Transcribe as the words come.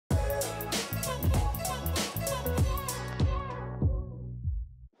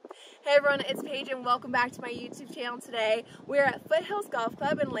Hey everyone, it's Paige and welcome back to my YouTube channel today. We're at Foothills Golf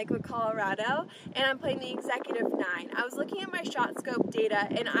Club in Lakewood, Colorado, and I'm playing the Executive 9. I was looking at my shot scope data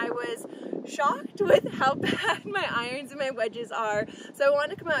and I was shocked with how bad my irons and my wedges are. So I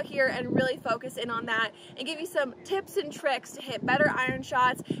wanted to come out here and really focus in on that and give you some tips and tricks to hit better iron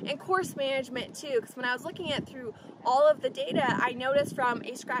shots and course management too. Because when I was looking at through all of the data, I noticed from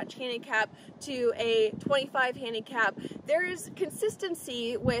a scratch handicap to a 25 handicap, there is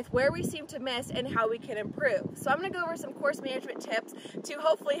consistency with where we seem to miss and how we can improve. So I'm going to go over some course management tips to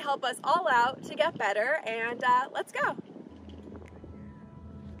hopefully help us all out to get better, and let's go.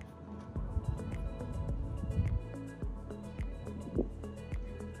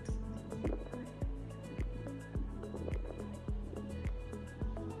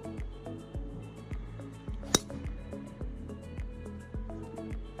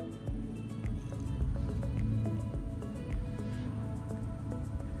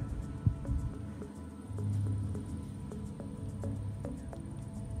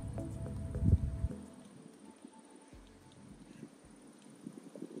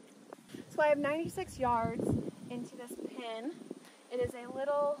 So I have 96 yards into this pin. It is a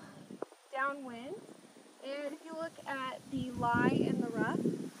little downwind, and if you look at the lie in the rough,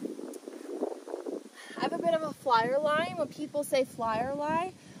 I have a bit of a flyer lie. When people say flyer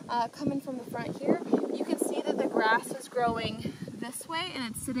lie, coming from the front here, you can see that the grass is growing this way and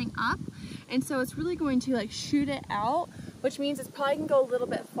it's sitting up, and so it's really going to like shoot it out, which means it's probably going to go a little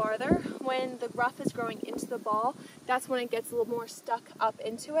bit farther. When the rough is growing into the ball, that's when it gets a little more stuck up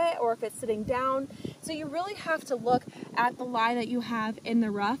into it, or if it's sitting down. So you really have to look at the lie that you have in the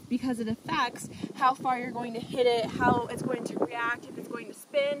rough, because it affects how far you're going to hit it, how it's going to react, if it's going to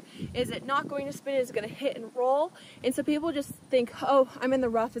spin, is it not going to spin, is it going to hit and roll? And so people just think, oh, I'm in the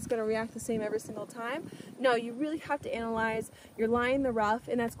rough, it's going to react the same every single time. No, you really have to analyze your lie in the rough,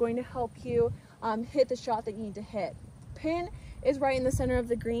 and that's going to help you hit the shot that you need to hit. Pin is right in the center of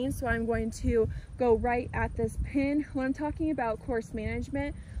the green, so I'm going to go right at this pin. When I'm talking about course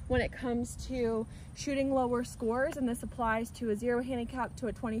management, when it comes to shooting lower scores, and this applies to a 0 handicap to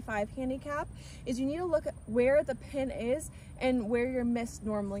a 25 handicap, is you need to look at where the pin is and where your miss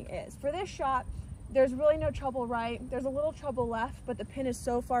normally is. For this shot, there's really no trouble right. There's a little trouble left, but the pin is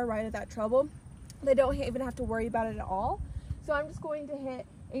so far right of that trouble, they don't even have to worry about it at all. So I'm just going to hit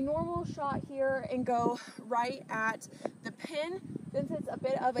a normal shot here and go right at the pin. Since it's a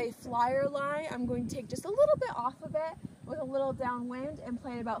bit of a flyer lie, I'm going to take just a little bit off of it with a little downwind and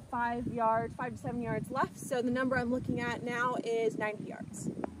play it about 5 to 7 yards left. So the number I'm looking at now is 90 yards.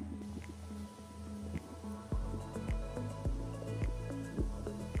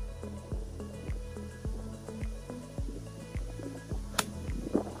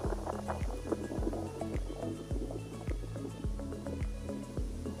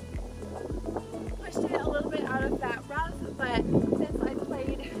 Out of that rough, but since I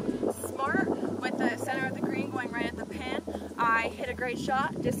played smart with the center of the green going right at the pin, I hit a great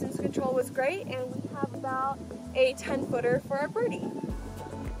shot. Distance control was great, and we have about a 10-footer for our birdie.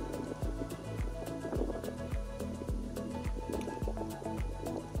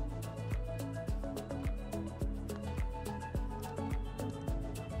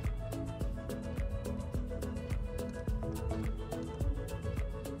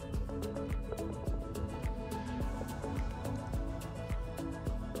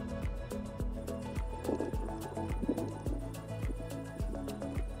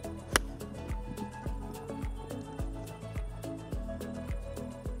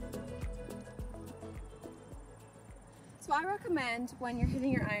 So I recommend when you're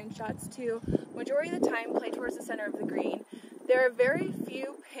hitting your iron shots to, majority of the time, play towards the center of the green. There are very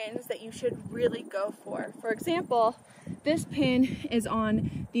few pins that you should really go for. For example, this pin is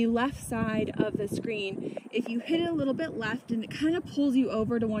on the left side of the screen. If you hit it a little bit left and it kind of pulls you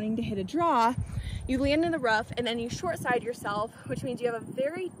over to wanting to hit a draw, you land in the rough and then you short side yourself, which means you have a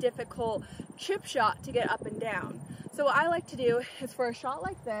very difficult chip shot to get up and down. So what I like to do is, for a shot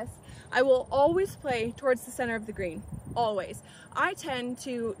like this, I will always play towards the center of the green. Always. I tend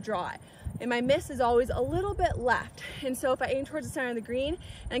to draw it, and my miss is always a little bit left, and so if I aim towards the center of the green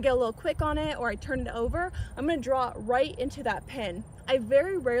and I get a little quick on it, or I turn it over, I'm going to draw it right into that pin. I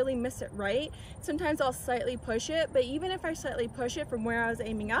very rarely miss it right. Sometimes I'll slightly push it, but even if I slightly push it from where I was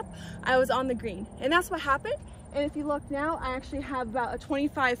aiming up, I was on the green, and that's what happened. And if you look now, I actually have about a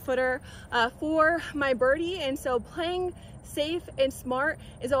 25-footer for my birdie, and so playing safe and smart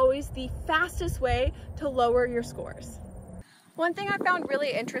is always the fastest way to lower your scores. One thing I found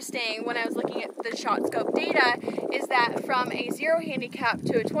really interesting when I was looking at the shot scope data is that from a 0 handicap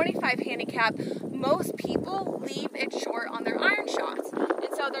to a 25 handicap, most people leave it short on their iron shots. And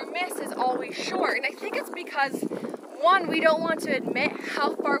so their miss is always short. And I think it's because, one, we don't want to admit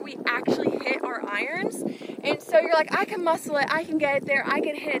how far we actually hit our irons. And so you're like, I can muscle it, I can get it there, I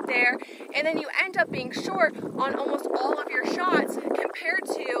can hit it there. And then you end up being short on almost all of your shots compared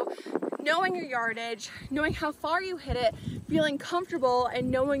to knowing your yardage, knowing how far you hit it, feeling comfortable, and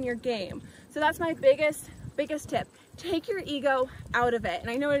knowing your game. So that's my biggest tip. Take your ego out of it. And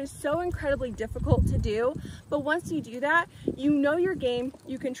I know it is so incredibly difficult to do, but once you do that, you know your game,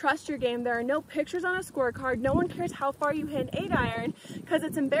 you can trust your game. There are no pictures on a scorecard. No one cares how far you hit an 8-iron, because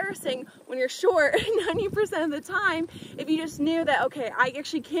it's embarrassing when you're short 90% of the time. If you just knew that, okay, I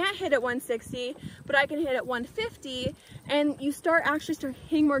actually can't hit at 160, but I can hit at 150, and you start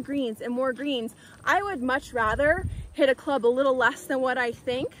hitting more greens and more greens. I would much rather hit a club a little less than what I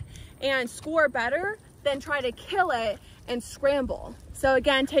think and score better than try to kill it and scramble. So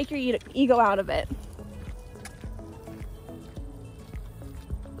again, take your ego out of it.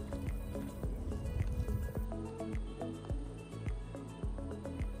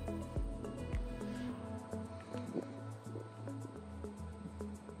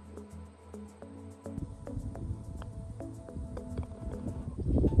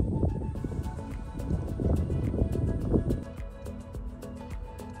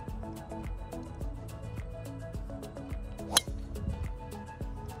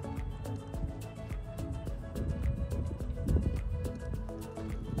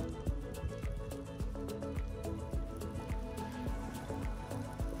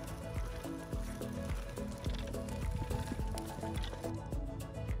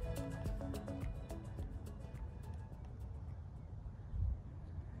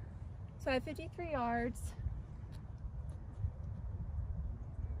 So I have 53 yards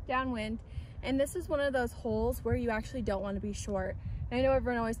downwind, and this is one of those holes where you actually don't want to be short. And I know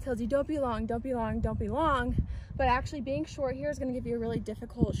everyone always tells you don't be long, don't be long, don't be long, but actually being short here is going to give you a really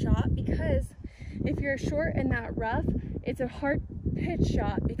difficult shot, because if you're short in that rough, it's a hard pitch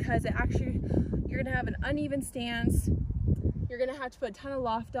shot, because it actually, you're going to have an uneven stance, you're going to have to put a ton of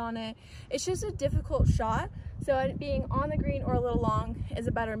loft on it. It's just a difficult shot. So it being on the green or a little long is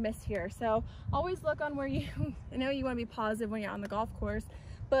a better miss here. So always look on where you, I know you want to be positive when you're on the golf course,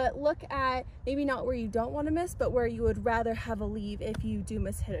 but look at maybe not where you don't want to miss, but where you would rather have a leave if you do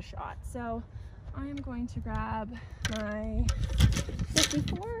miss hit a shot. So I'm going to grab my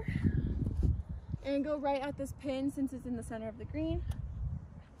 54 and go right at this pin since it's in the center of the green,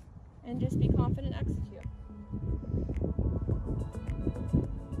 and just be confident, execute.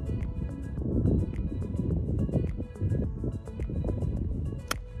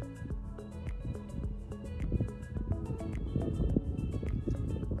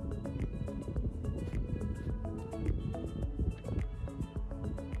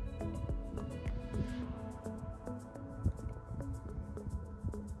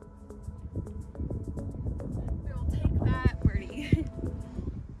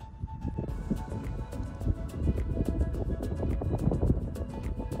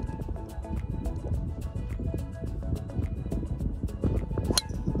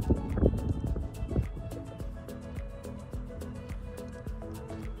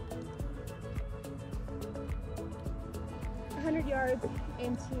 Yards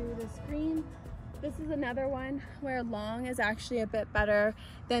into the screen. This is another one where long is actually a bit better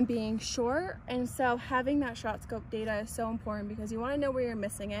than being short, and so having that shot scope data is so important because you want to know where you're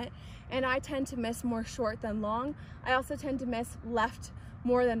missing it. And I tend to miss more short than long. I also tend to miss left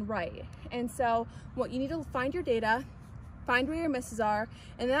more than right, and so what you need to find your data, find where your misses are,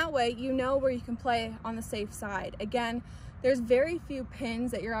 and that way you know where you can play on the safe side. Again, there's very few pins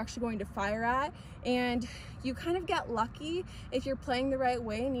that you're actually going to fire at, and you kind of get lucky if you're playing the right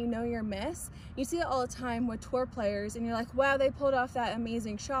way and you know your miss. You see it all the time with tour players, and you're like, wow, they pulled off that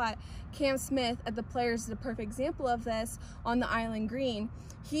amazing shot. Cam Smith at the Players is a perfect example of this on the island green.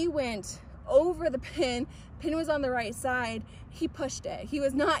 He went over the pin was on the right side, he pushed it. He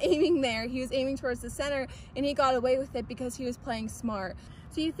was not aiming there, he was aiming towards the center, and he got away with it because he was playing smart.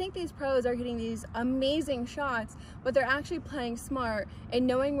 So you think these pros are hitting these amazing shots, but they're actually playing smart and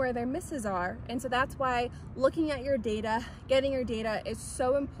knowing where their misses are. And so that's why looking at your data, getting your data is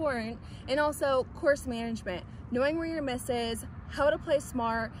so important. And also course management, knowing where your miss is, how to play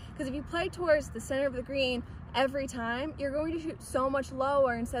smart. Because if you play towards the center of the green every time, you're going to shoot so much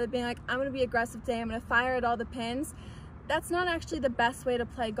lower instead of being like, I'm going to be aggressive today, I'm going to fire at all the pins. that's not actually the best way to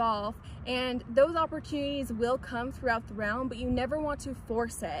play golf, and those opportunities will come throughout the round, but you never want to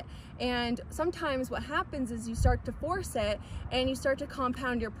force it. And sometimes what happens is you start to force it and you start to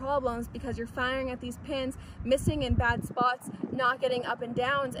compound your problems because you're firing at these pins, missing in bad spots, not getting up and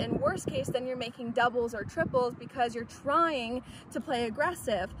downs, and worst case then you're making doubles or triples because you're trying to play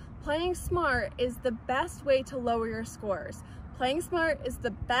aggressive. Playing smart is the best way to lower your scores. Playing smart is the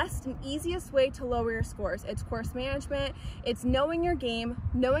best and easiest way to lower your scores. It's course management, it's knowing your game,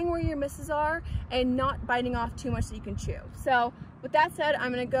 knowing where your misses are, and not biting off too much that you can chew. So with that said, I'm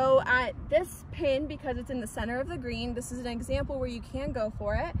gonna go at this pin because it's in the center of the green. This is an example where you can go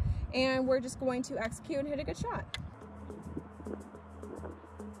for it, and we're just going to execute and hit a good shot.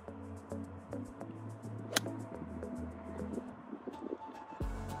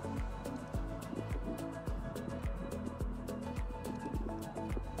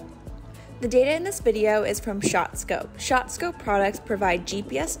 The data in this video is from ShotScope. ShotScope products provide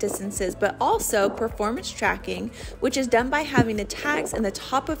GPS distances but also performance tracking, which is done by having the tags in the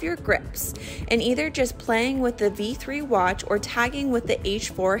top of your grips and either just playing with the V3 watch or tagging with the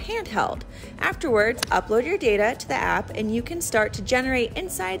H4 handheld. Afterwards, upload your data to the app and you can start to generate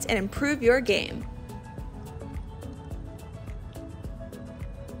insights and improve your game.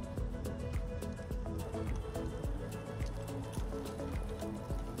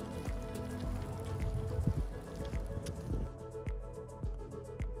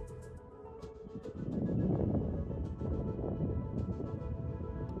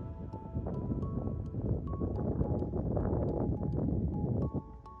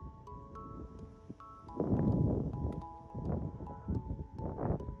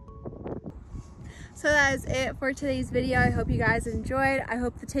 So that is it for today's video. I hope you guys enjoyed. I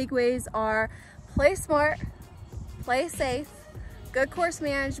hope the takeaways are play smart, play safe, good course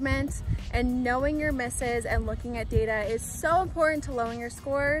management, and knowing your misses and looking at data is so important to lowering your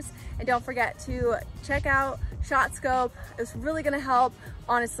scores. And don't forget to check out ShotScope. It's really gonna help.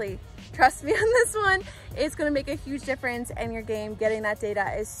 Honestly, trust me on this one. It's gonna make a huge difference in your game. Getting that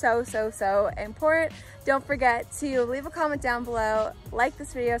data is so important. Don't forget to leave a comment down below, like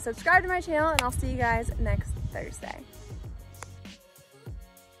this video, subscribe to my channel, and I'll see you guys next Thursday.